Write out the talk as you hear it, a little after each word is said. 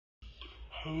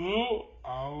Hello,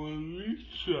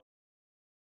 Alicia.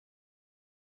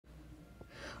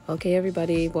 Okay,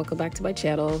 everybody, welcome back to my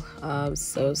channel.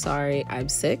 So sorry I'm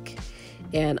sick,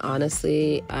 and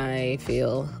honestly I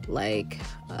feel like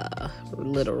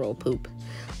literal poop,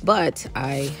 but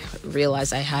I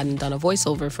realized I hadn't done a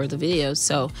voiceover for the video,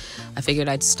 so I figured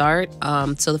I'd start.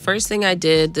 So the first thing I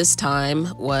did this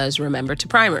time was remember to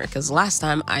primer, because last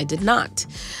time I did not.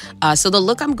 So the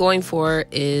look I'm going for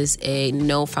is a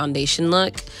no foundation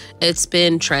look. It's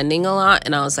been trending a lot,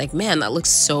 and I was like, man, that looks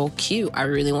so cute. I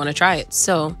really want to try it.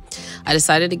 So I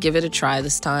decided to give it a try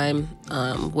this time,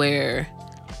 where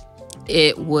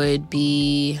it would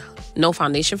be no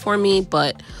foundation for me,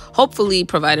 but hopefully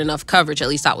provide enough coverage. At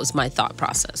least that was my thought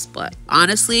process. But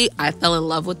honestly, I fell in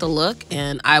love with the look,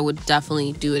 and I would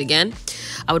definitely do it again.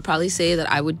 I would probably say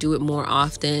that I would do it more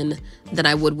often than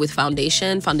I would with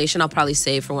foundation. Foundation I'll probably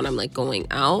save for when I'm like going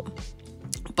out.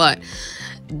 But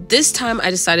this time I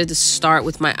decided to start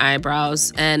with my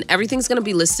eyebrows, and everything's going to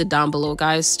be listed down below,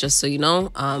 guys, just so you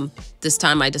know. This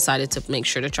time I decided to make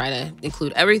sure to try to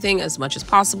include everything as much as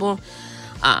possible.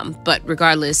 But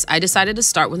regardless, I decided to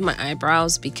start with my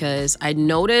eyebrows because I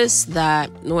noticed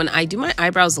that when I do my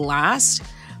eyebrows last,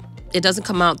 it doesn't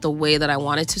come out the way that I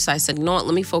wanted to. So I said, you know what,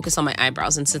 let me focus on my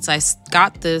eyebrows. And since I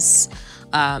got this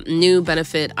new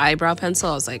Benefit eyebrow pencil,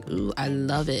 I was like, ooh, I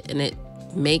love it. And it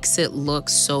makes it look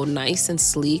so nice and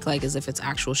sleek, like as if it's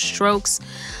actual strokes.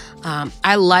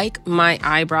 I like my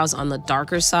eyebrows on the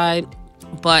darker side,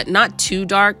 but not too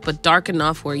dark, but dark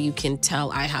enough where you can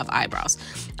tell I have eyebrows.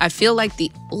 I feel like the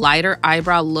lighter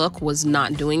eyebrow look was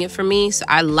not doing it for me, so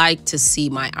I like to see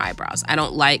my eyebrows. I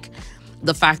don't like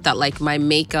the fact that like my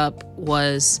makeup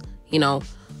was, you know,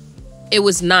 it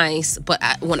was nice, but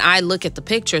when I look at the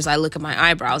pictures, I look at my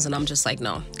eyebrows and I'm just like,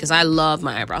 no, because I love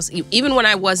my eyebrows. Even when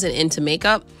I wasn't into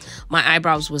makeup, my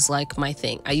eyebrows was like my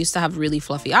thing. I used to have really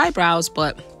fluffy eyebrows,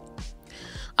 but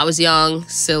I was young,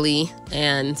 silly,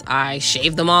 and I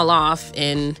shaved them all off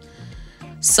in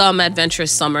some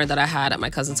adventurous summer that I had at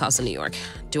my cousin's house in New York.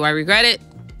 Do I regret it?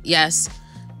 Yes.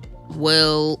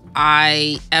 Will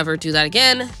I ever do that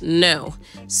again? No.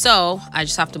 So I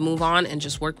just have to move on and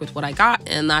just work with what I got,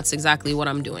 and that's exactly what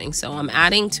I'm doing. So I'm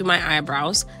adding to my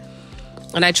eyebrows,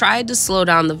 and I tried to slow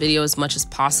down the video as much as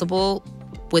possible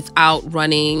without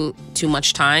running too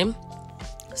much time.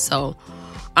 So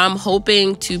I'm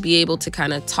hoping to be able to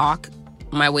kind of talk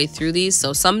my way through these.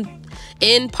 So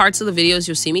in parts of the videos,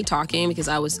 you'll see me talking because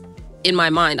I was, in my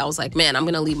mind, I was like, man, I'm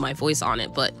going to leave my voice on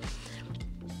it. But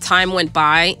time went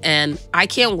by, and I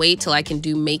can't wait till I can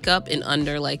do makeup in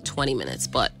under like 20 minutes.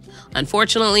 But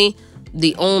unfortunately,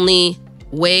 the only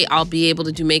way I'll be able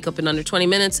to do makeup in under 20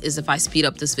 minutes is if I speed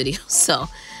up this video. So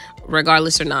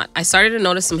regardless or not, I started to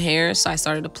notice some hairs, so I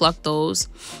started to pluck those.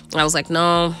 I was like,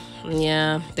 no,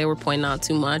 yeah, they were pointing out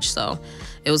too much. So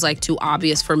it was like too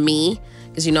obvious for me,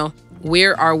 because, you know,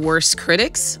 we're our worst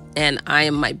critics, and I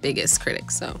am my biggest critic.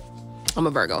 So I'm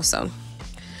a Virgo, so.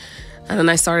 And then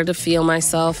I started to feel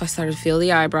myself. I started to feel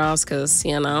the eyebrows because,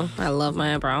 you know, I love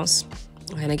my eyebrows.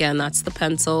 And again, that's the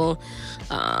pencil.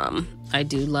 I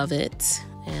do love it.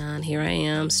 And here I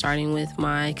am starting with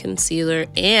my concealer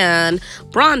and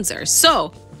bronzer.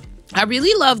 So I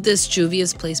really love this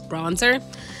Juvia's Place bronzer.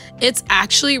 It's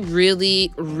actually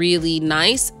really, really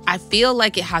nice. I feel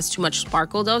like it has too much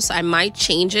sparkle though, so I might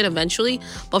change it eventually.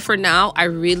 But for now, I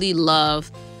really love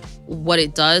what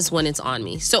it does when it's on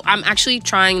me. So I'm actually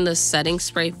trying the setting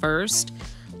spray first.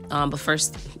 But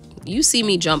first, you see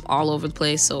me jump all over the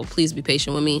place, so please be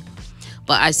patient with me.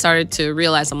 But I started to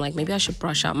realize, I'm like, maybe I should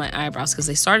brush out my eyebrows because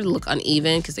they started to look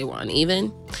uneven because they were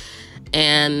uneven.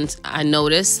 And I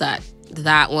noticed that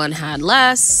that one had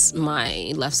less,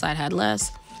 my left side had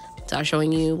less. So I'm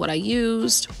showing you what I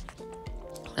used.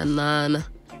 And then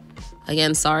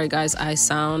again, sorry guys, I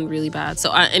sound really bad.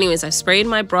 So anyways, I sprayed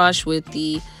my brush with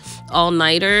the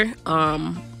all-nighter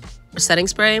setting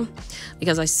spray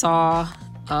because I saw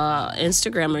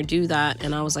Instagrammer do that,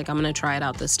 and I was like, I'm gonna try it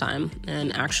out this time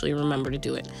and actually remember to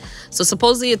do it. So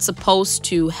supposedly it's supposed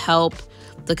to help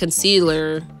the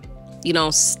concealer, you know,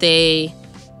 stay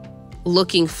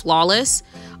looking flawless.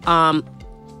 To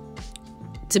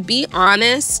be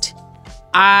honest,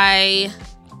 I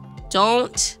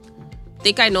don't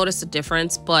think I noticed a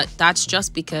difference, but that's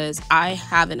just because I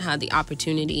haven't had the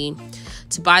opportunity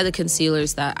to buy the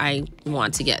concealers that I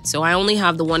want to get. So I only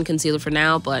have the one concealer for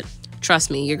now, but trust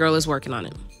me, your girl is working on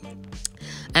it.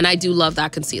 And I do love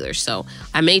that concealer. So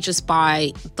I may just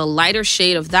buy the lighter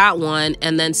shade of that one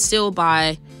and then still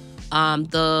buy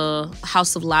the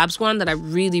House of Labs one that I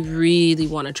really, really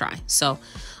want to try. So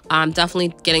I'm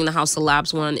definitely getting the House of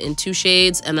Labs one in 2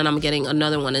 shades, and then I'm getting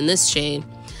another one in this shade.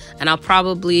 and I'll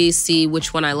probably see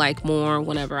which one I like more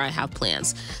whenever I have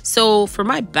plans. So for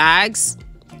my bags,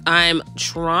 I'm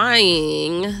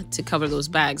trying to cover those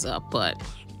bags up, but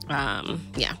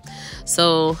yeah.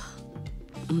 So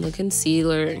the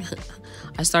concealer,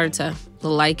 I started to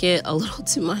like it a little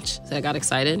too much, so I got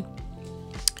excited.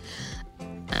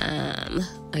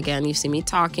 Again, you see me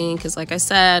talking because, like I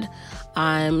said,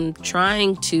 I'm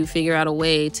trying to figure out a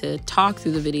way to talk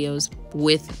through the videos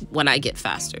with when I get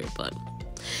faster.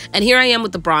 And here I am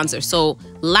with the bronzer. So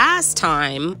last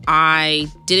time I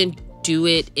didn't do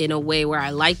it in a way where I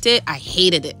liked it. I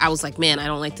hated it. I was like, man, I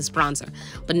don't like this bronzer.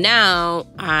 But now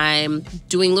I'm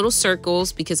doing little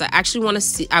circles because I actually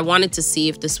wanted to see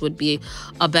if this would be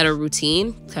a better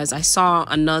routine, because I saw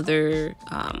another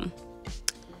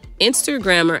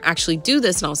Instagrammer actually do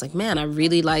this, and I was like, man, I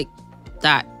really like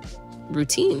that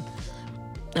routine.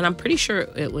 And I'm pretty sure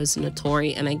it was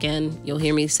Notori, and again, you'll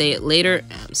hear me say it later.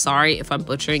 I'm sorry if I'm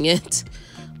butchering it,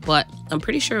 but I'm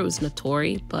pretty sure it was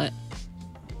Notori. But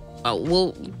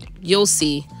you'll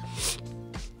see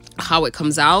how it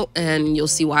comes out, and you'll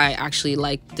see why I actually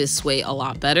like this way a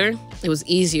lot better. It was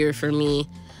easier for me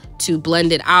to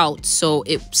blend it out so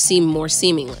it seemed more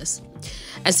seamless.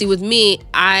 And see, with me,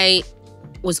 I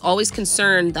was always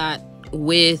concerned that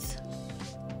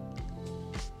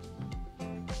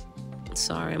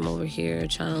sorry, I'm over here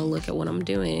trying to look at what I'm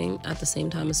doing at the same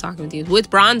time as talking with you.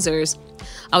 With bronzers,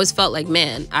 I always felt like,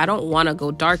 man, I don't want to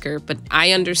go darker, but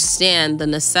I understand the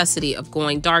necessity of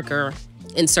going darker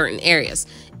in certain areas.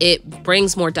 It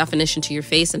brings more definition to your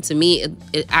face, and to me,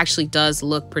 it actually does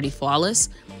look pretty flawless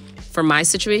for my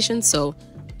situation, so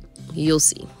you'll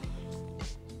see.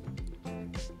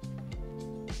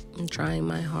 I'm trying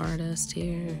my hardest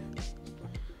here.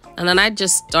 And then I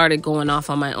just started going off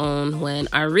on my own when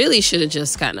I really should have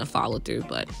just kind of followed through.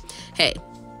 But hey,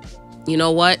 you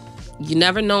know what? You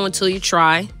never know until you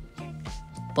try.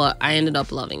 But I ended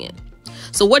up loving it.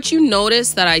 So what you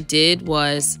noticed that I did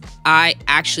was I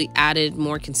actually added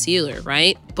more concealer,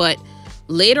 right? But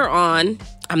later on,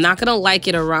 I'm not going to like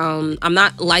it around. I'm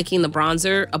not liking the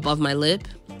bronzer above my lip.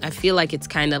 I feel like it's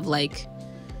kind of like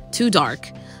too dark.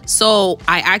 So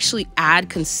I actually add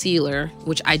concealer,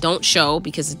 which I don't show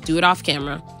because I do it off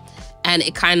camera, and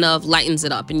it kind of lightens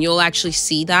it up. And you'll actually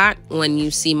see that when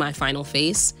you see my final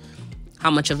face, how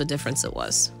much of a difference it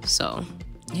was. So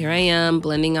here I am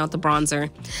blending out the bronzer,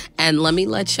 and let me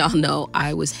let y'all know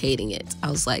I was hating it. I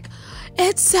was like,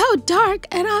 it's so dark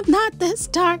and I'm not this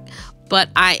dark, but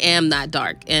I am that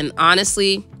dark. And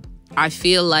honestly, I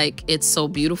feel like it's so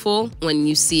beautiful when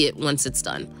you see it once it's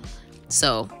done.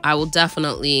 So I will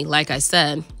definitely, like I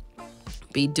said,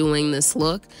 be doing this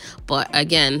look. But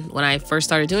again, when I first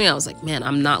started doing it, I was like, man,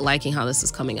 I'm not liking how this is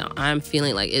coming out. I'm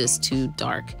feeling like it is too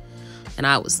dark. And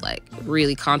I was like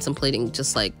really contemplating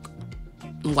just like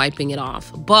wiping it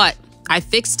off. But I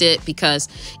fixed it because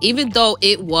even though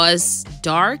it was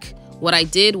dark, what I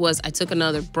did was I took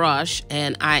another brush,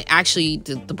 and I actually,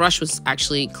 the brush was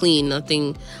actually clean.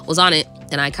 Nothing was on it.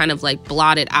 And I kind of like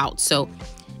blotted out. So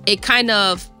it kind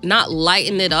of not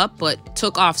lightened it up, but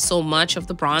took off so much of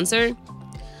the bronzer.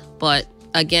 But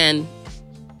again,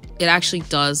 it actually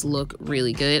does look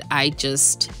really good. I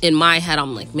just, in my head,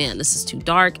 I'm like, man, this is too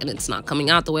dark and it's not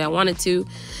coming out the way I want it to.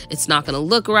 It's not gonna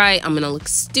look right. I'm gonna look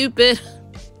stupid.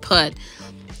 But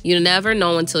you never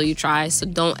know until you try. So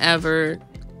don't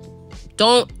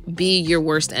be your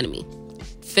worst enemy.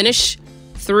 Finish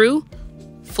through,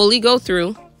 fully go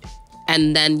through,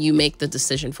 and then you make the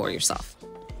decision for yourself.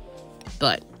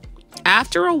 But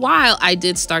after a while, I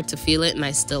did start to feel it, and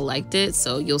I still liked it.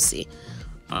 So you'll see.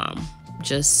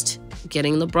 Just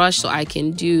getting the brush so I can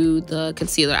do the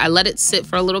concealer. I let it sit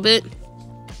for a little bit.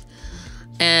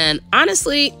 And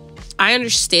honestly, I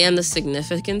understand the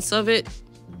significance of it,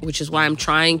 which is why I'm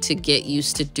trying to get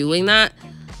used to doing that.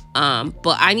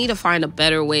 But I need to find a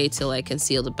better way to like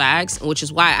conceal the bags, which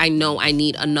is why I know I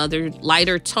need another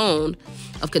lighter tone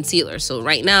of concealer. So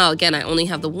right now, again, I only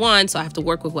have the one, so I have to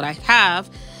work with what I have,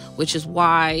 which is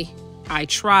why I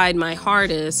tried my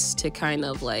hardest to kind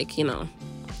of like, you know,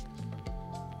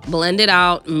 blend it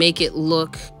out, make it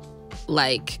look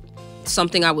like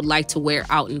something I would like to wear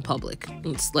out in public.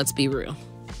 Let's be real.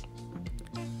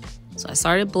 So I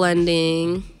started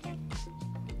blending.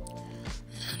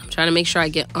 I'm trying to make sure I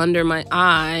get under my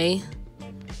eye.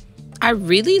 I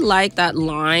really like that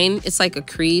line. It's like a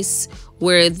crease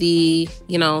where the,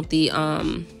 you know, the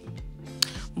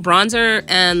bronzer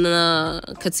and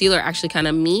the concealer actually kind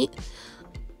of meet.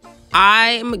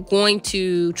 I'm going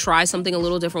to try something a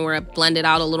little different where I blend it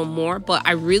out a little more, but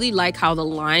I really like how the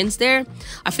line's there.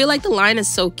 I feel like the line is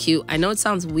so cute. I know it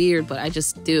sounds weird, but I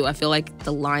just do. I feel like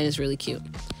the line is really cute.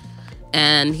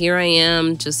 And here I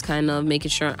am just kind of making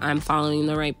sure I'm following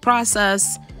the right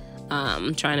process,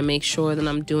 trying to make sure that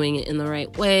I'm doing it in the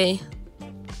right way.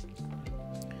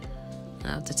 I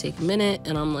have to take a minute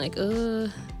and I'm like,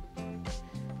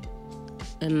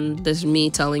 and this is me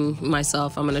telling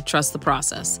myself I'm gonna trust the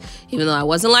process, even though I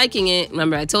wasn't liking it.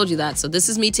 Remember, I told you that. So this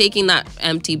is me taking that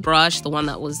empty brush, the one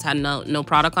that had no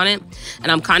product on it,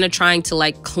 and I'm kind of trying to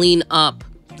like clean up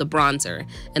the bronzer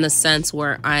in a sense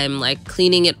where I'm like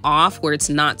cleaning it off where it's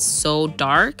not so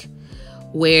dark,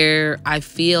 where I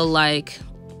feel like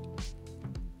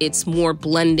it's more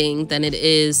blending than it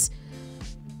is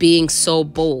being so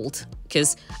bold.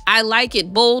 Because I like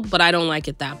it bold, but I don't like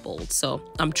it that bold. So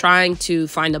I'm trying to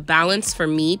find a balance for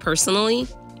me personally.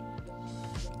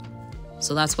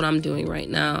 So that's what I'm doing right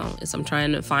now, is I'm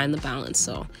trying to find the balance.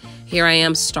 So here I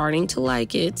am starting to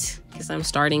like it, because I'm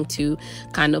starting to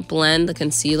kind of blend the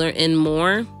concealer in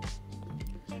more.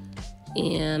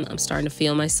 And I'm starting to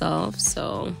feel myself.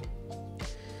 So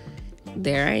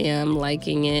there I am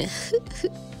liking it,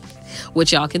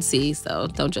 which y'all can see, so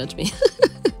don't judge me.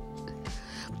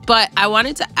 But I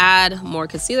wanted to add more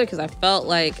concealer because I felt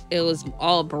like it was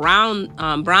all brown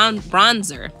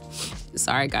bronzer.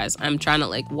 Sorry guys, I'm trying to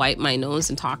like wipe my nose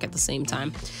and talk at the same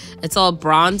time. It's all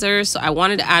bronzer, so I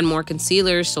wanted to add more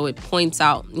concealer so it points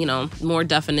out, you know, more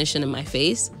definition in my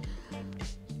face.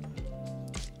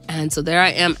 And so there I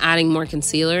am adding more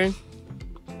concealer.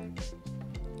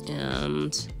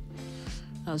 And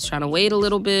I was trying to wait a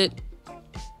little bit.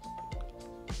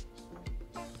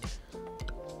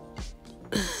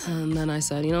 And then I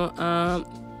said, you know,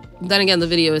 then again, the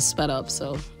video is sped up,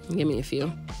 so give me a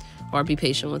few, or be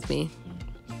patient with me.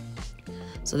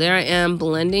 So there I am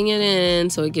blending it in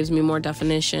so it gives me more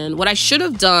definition. What I should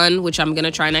have done, which I'm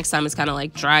gonna try next time, is kind of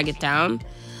like drag it down.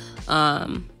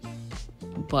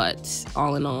 But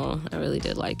all in all, I really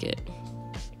did like it.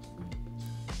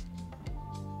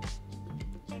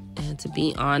 And to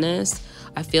be honest,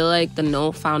 I feel like the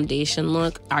no foundation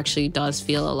look actually does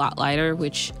feel a lot lighter,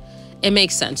 which it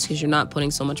makes sense because you're not putting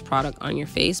so much product on your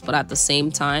face. But at the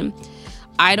same time,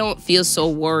 I don't feel so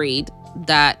worried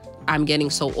that I'm getting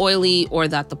so oily or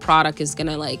that the product is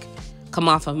gonna like come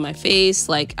off of my face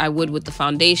like I would with the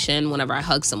foundation whenever I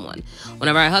hug someone.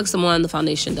 Whenever I hug someone, the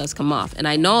foundation does come off. And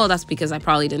I know that's because I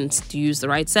probably didn't use the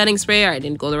right setting spray, or I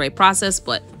didn't go the right process,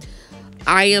 but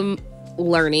I am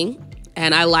learning,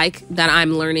 and I like that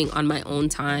I'm learning on my own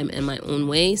time and my own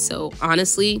way. So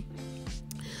honestly,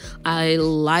 I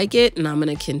like it, and I'm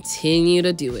gonna continue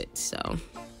to do it. So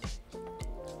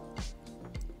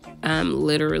I'm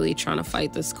literally trying to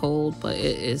fight this cold, but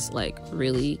it is like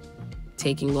really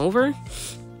taking over.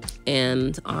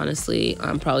 And honestly,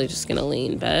 I'm probably just gonna lay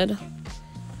in bed.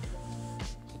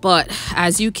 But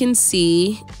as you can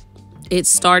see, it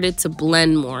started to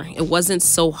blend more. It wasn't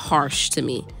so harsh to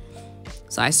me.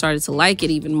 So I started to like it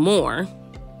even more.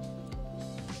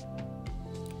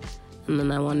 And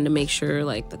then I wanted to make sure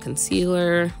like the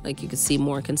concealer, like you could see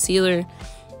more concealer.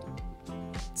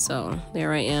 So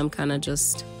there I am kind of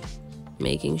just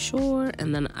making sure.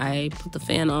 And then I put the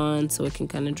fan on so it can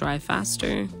kind of dry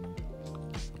faster.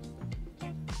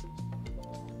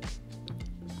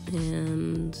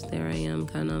 And there I am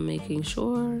kind of making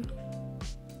sure.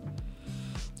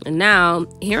 And now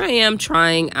here I am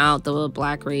trying out the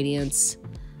Black Radiance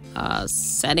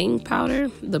setting powder,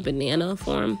 the banana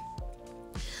form.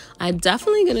 I'm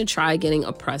definitely gonna try getting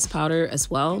a pressed powder as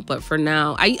well, but for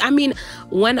now, I mean,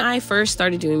 when I first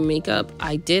started doing makeup,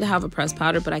 I did have a pressed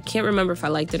powder, but I can't remember if I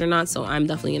liked it or not, so I'm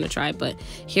definitely gonna try it. But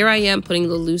here I am putting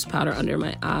the loose powder under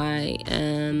my eye,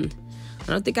 and I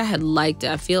don't think I had liked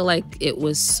it. I feel like it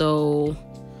was so,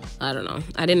 I don't know,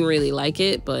 I didn't really like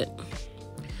it, but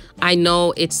I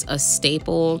know it's a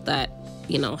staple that,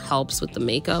 you know, helps with the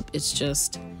makeup. It's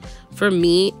just, for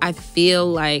me, I feel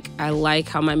like I like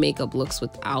how my makeup looks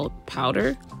without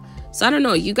powder. So I don't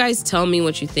know, you guys tell me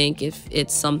what you think, if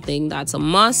it's something that's a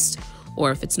must,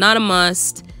 or if it's not a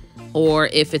must, or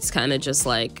if it's kind of just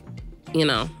like, you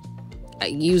know, a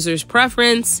user's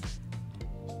preference.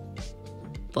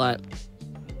 But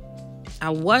I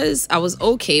was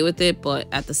okay with it, but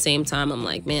at the same time, I'm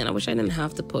like, man, I wish I didn't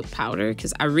have to put powder,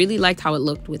 because I really liked how it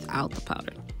looked without the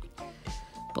powder.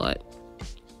 But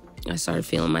I started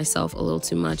feeling myself a little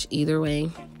too much either way.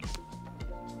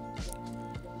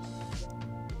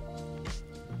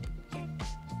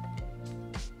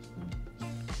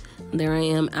 There I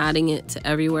am adding it to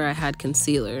everywhere I had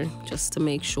concealer, just to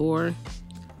make sure.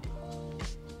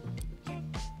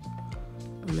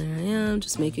 And there I am,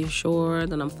 just making sure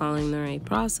that I'm following the right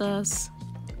process.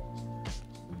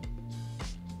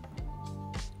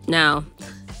 Now,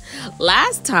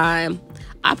 last time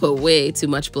I put way too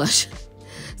much blush.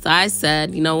 So I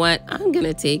said, you know what? I'm going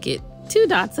to take it 2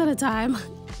 dots at a time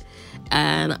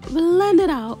and blend it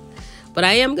out. But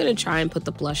I am going to try and put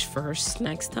the blush first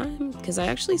next time, because I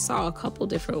actually saw a couple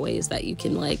different ways that you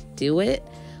can like do it.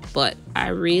 But I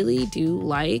really do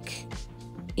like,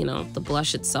 you know, the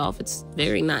blush itself. It's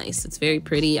very nice. It's very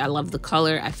pretty. I love the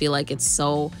color. I feel like it's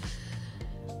so,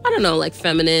 I don't know, like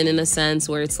feminine in a sense,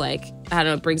 where it's like, I don't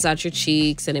know, it brings out your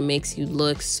cheeks and it makes you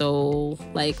look so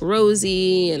like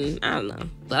rosy, and I don't know,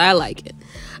 but I like it.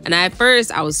 And at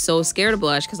first I was so scared of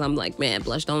blush, because I'm like, man,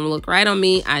 blush don't look right on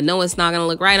me. I know it's not gonna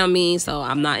look right on me, so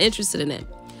I'm not interested in it.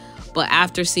 But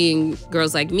after seeing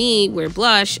girls like me wear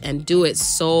blush and do it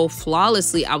so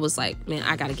flawlessly, I was like, man,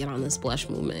 I gotta get on this blush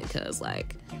movement, because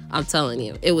like, I'm telling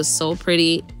you, it was so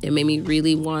pretty. It made me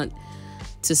really want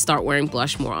to start wearing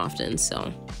blush more often.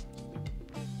 So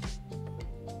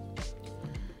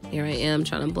here I am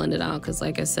trying to blend it out, because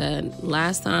like I said,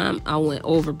 last time I went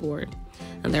overboard.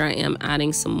 And there I am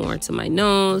adding some more to my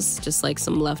nose, just like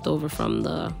some leftover from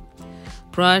the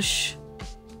brush.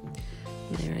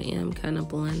 And there I am kind of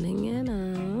blending it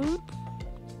out.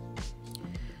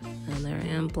 And there I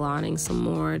am blotting some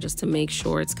more just to make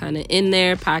sure it's kind of in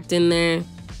there, packed in there.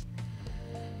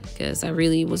 Because I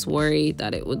really was worried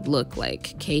that it would look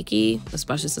like cakey,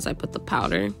 especially since I put the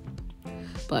powder.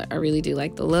 But I really do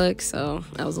like the look, so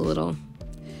I was a little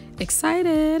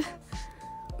excited.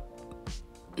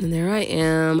 And there I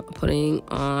am putting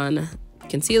on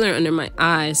concealer under my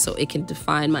eyes so it can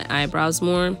define my eyebrows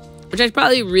more, which I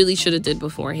probably really should have did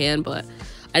beforehand, but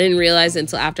I didn't realize it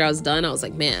until after I was done. I was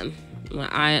like, man, my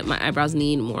eyebrows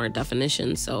need more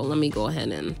definition, so let me go ahead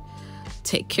and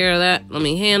take care of that. Let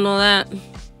me handle that.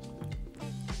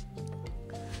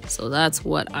 So that's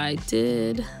what I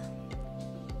did.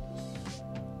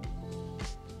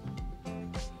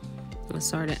 I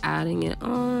started adding it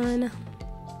on.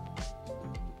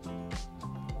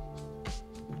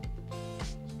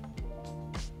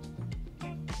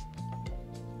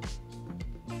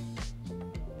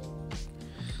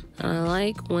 I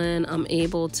like when I'm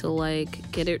able to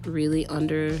like get it really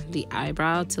under the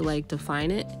eyebrow to like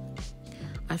define it.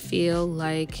 I feel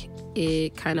like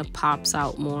it kind of pops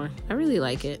out more. I really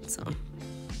like it, so.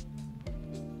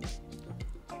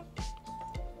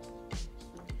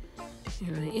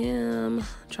 Here I am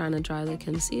trying to dry the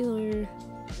concealer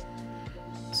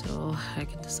so I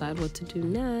can decide what to do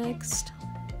next.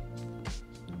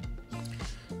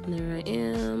 And there I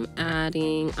am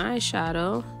adding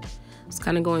eyeshadow. I was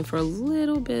kind of going for a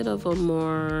little bit of a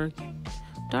more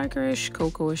darkerish,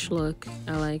 cocoa-ish look.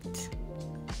 I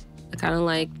kind of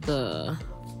like the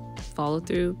follow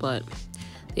through, but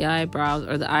the eyebrows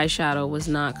or the eyeshadow was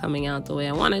not coming out the way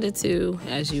I wanted it to,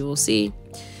 as you will see.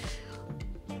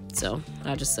 So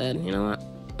I just said, you know what,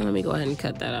 let me go ahead and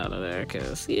cut that out of there,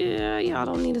 because yeah, y'all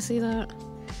don't need to see that.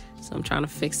 So I'm trying to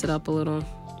fix it up a little.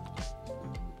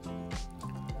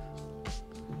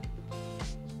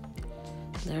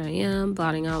 There I am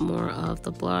blotting out more of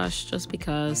the blush, just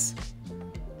because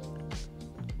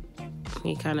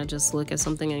you kind of just look at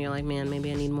something and you're like, man,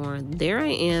 maybe I need more. There I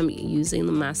am using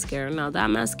the mascara. Now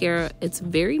that mascara, it's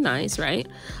very nice, right?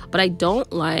 But I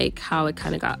don't like how it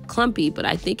kind of got clumpy, but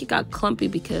I think it got clumpy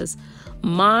because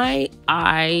my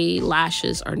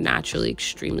eyelashes are naturally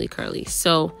extremely curly.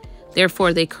 So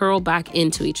therefore they curl back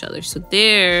into each other. So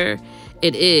there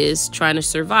it is trying to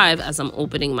survive as I'm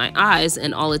opening my eyes,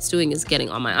 and all it's doing is getting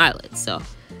on my eyelids. So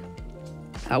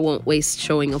I won't waste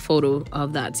showing a photo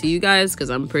of that to you guys, because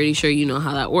I'm pretty sure you know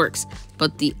how that works.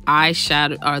 But the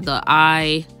eyeshadow, or the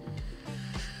eye,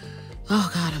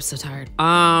 oh god, I'm so tired.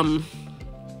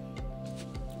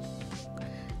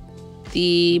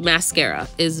 The mascara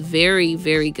is very,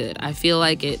 very good. I feel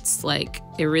like it's like,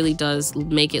 it really does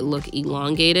make it look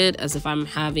elongated, as if I'm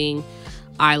having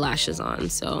eyelashes on.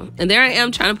 So, and there I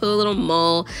am trying to put a little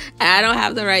mole. I don't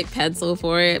have the right pencil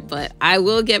for it, but I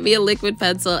will get me a liquid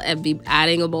pencil and be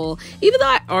adding a mole. Even though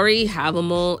I already have a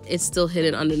mole, it's still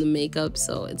hidden under the makeup,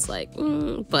 so it's like,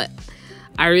 but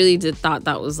I really thought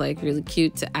that was like really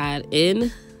cute to add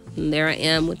in. And there I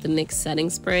am with the NYX setting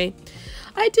spray.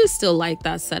 I do still like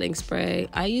that setting spray.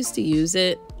 I used to use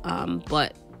it,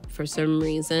 but for some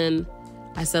reason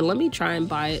I said, let me try and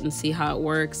buy it and see how it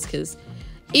works, because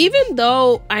even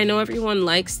though I know everyone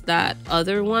likes that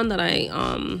other one that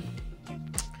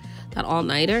that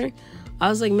all-nighter, I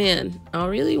was like, man, I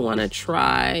really want to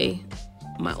try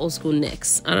my old school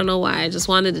NYX. I don't know why, I just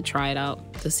wanted to try it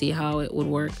out to see how it would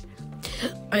work.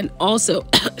 And also,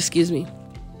 excuse me,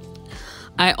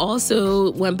 I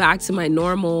also went back to my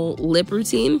normal lip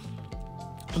routine,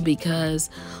 because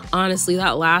honestly,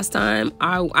 that last time,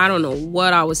 I don't know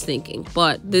what I was thinking,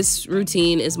 but this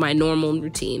routine is my normal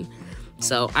routine.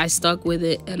 So I stuck with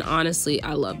it, and honestly,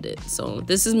 I loved it. So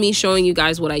this is me showing you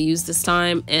guys what I used this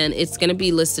time, and it's gonna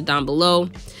be listed down below.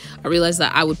 I realized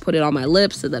that I would put it on my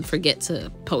lips and then forget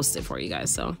to post it for you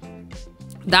guys. So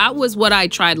that was what I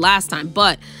tried last time,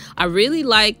 but I really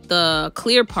like the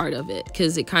clear part of it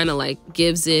because it kind of like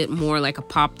gives it more like a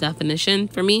pop definition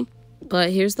for me.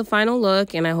 But here's the final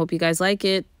look, and I hope you guys like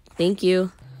it. Thank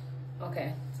you.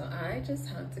 Okay, so I just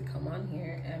had to come on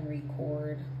here and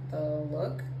record the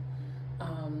look.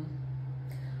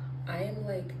 I am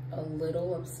like a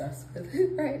little obsessed with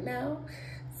it right now.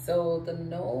 So the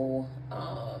no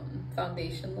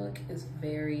foundation look is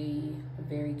very,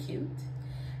 very cute.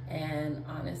 And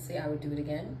honestly, I would do it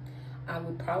again. I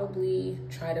would probably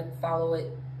try to follow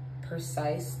it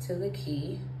precise to the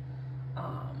key.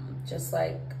 Just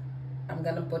like, I'm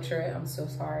gonna butcher it, I'm so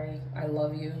sorry. I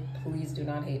love you, please do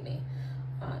not hate me.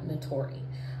 Notori.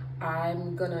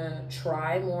 I'm gonna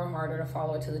try more harder to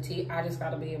follow it to the T. I just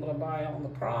gotta be able to buy all the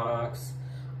products.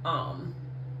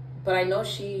 But I know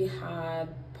she had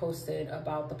posted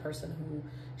about the person who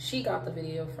she got the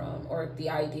video from, or the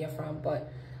idea from,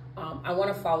 but I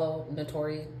want to follow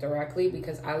Notori directly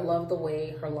because I love the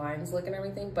way her lines look and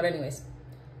everything. But anyways,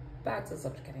 back to the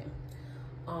subject at hand.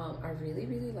 I really,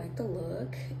 really like the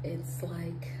look. It's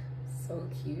like so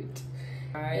cute.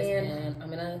 Guys, and I'm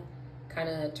gonna kind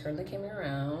of turn the camera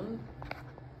around.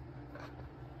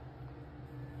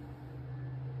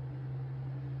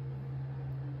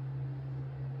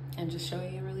 And just show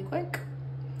you really quick.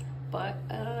 But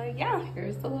yeah,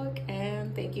 here's the look,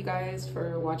 and thank you guys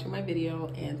for watching my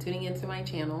video and tuning into my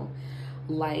channel.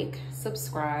 Like,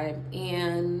 subscribe,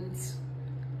 and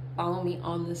follow me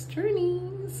on this journey.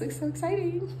 It's like so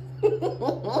exciting.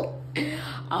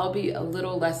 I'll be a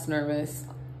little less nervous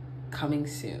coming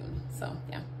soon. So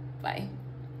yeah, bye.